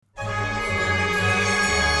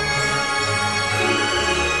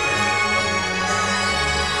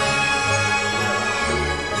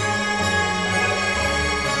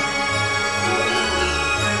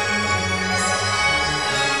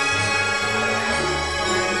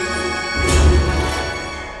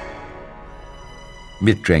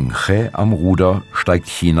Mit Zheng He am Ruder steigt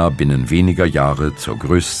China binnen weniger Jahre zur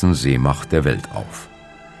größten Seemacht der Welt auf.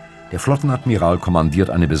 Der Flottenadmiral kommandiert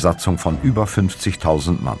eine Besatzung von über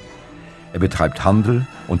 50.000 Mann. Er betreibt Handel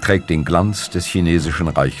und trägt den Glanz des chinesischen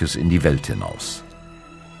Reiches in die Welt hinaus.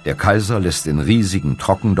 Der Kaiser lässt in riesigen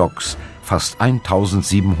Trockendocks fast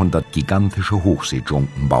 1700 gigantische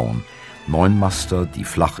Hochseejunken bauen, 9 Master, die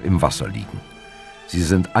flach im Wasser liegen. Sie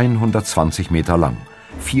sind 120 Meter lang,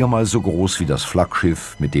 4-mal so groß wie das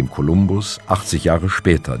Flaggschiff, mit dem Kolumbus 80 Jahre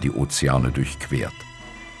später die Ozeane durchquert.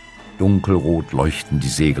 Dunkelrot leuchten die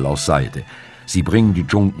Segel aus Seide. Sie bringen die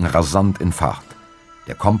Junken rasant in Fahrt.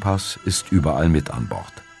 Der Kompass ist überall mit an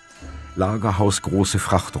Bord. Lagerhausgroße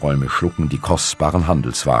Frachträume schlucken die kostbaren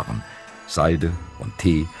Handelswaren: Seide und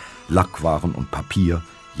Tee, Lackwaren und Papier,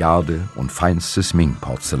 Jade und feinstes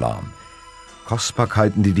Ming-Porzellan.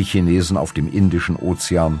 Kostbarkeiten, die die Chinesen auf dem Indischen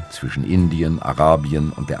Ozean zwischen Indien,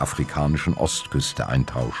 Arabien und der afrikanischen Ostküste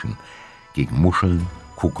eintauschen, gegen Muscheln,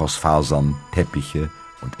 Kokosfasern, Teppiche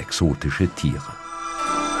und exotische Tiere.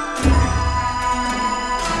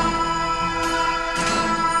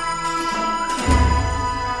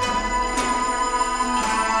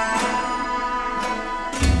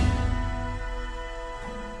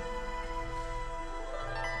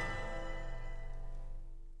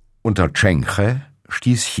 Unter Zheng He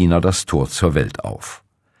stieß China das Tor zur Welt auf.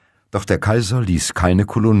 Doch der Kaiser ließ keine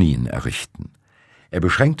Kolonien errichten. Er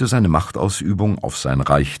beschränkte seine Machtausübung auf sein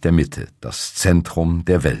Reich der Mitte, das Zentrum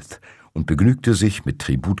der Welt, und begnügte sich mit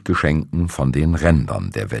Tributgeschenken von den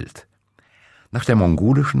Rändern der Welt. Nach der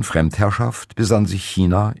mongolischen Fremdherrschaft besann sich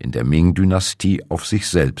China in der Ming-Dynastie auf sich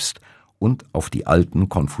selbst und auf die alten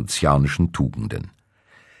konfuzianischen Tugenden.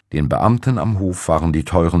 Den Beamten am Hof waren die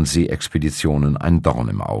teuren Seeexpeditionen ein Dorn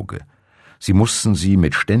im Auge. Sie mussten sie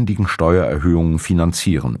mit ständigen Steuererhöhungen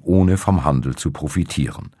finanzieren, ohne vom Handel zu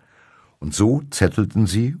profitieren. Und so zettelten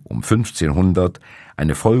sie um 1500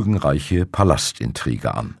 eine folgenreiche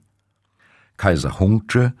Palastintrige an. Kaiser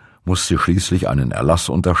Hongzhi musste schließlich einen Erlass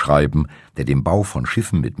unterschreiben, der den Bau von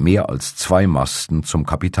Schiffen mit mehr als 2 Masten zum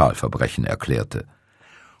Kapitalverbrechen erklärte.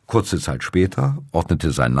 Kurze Zeit später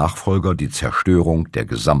ordnete sein Nachfolger die Zerstörung der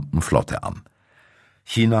gesamten Flotte an.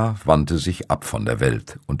 China wandte sich ab von der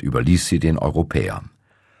Welt und überließ sie den Europäern.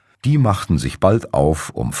 Die machten sich bald auf,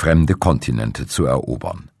 um fremde Kontinente zu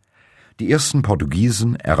erobern. Die ersten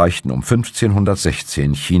Portugiesen erreichten um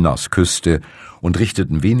 1516 Chinas Küste und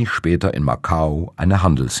richteten wenig später in Macau eine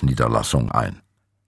Handelsniederlassung ein.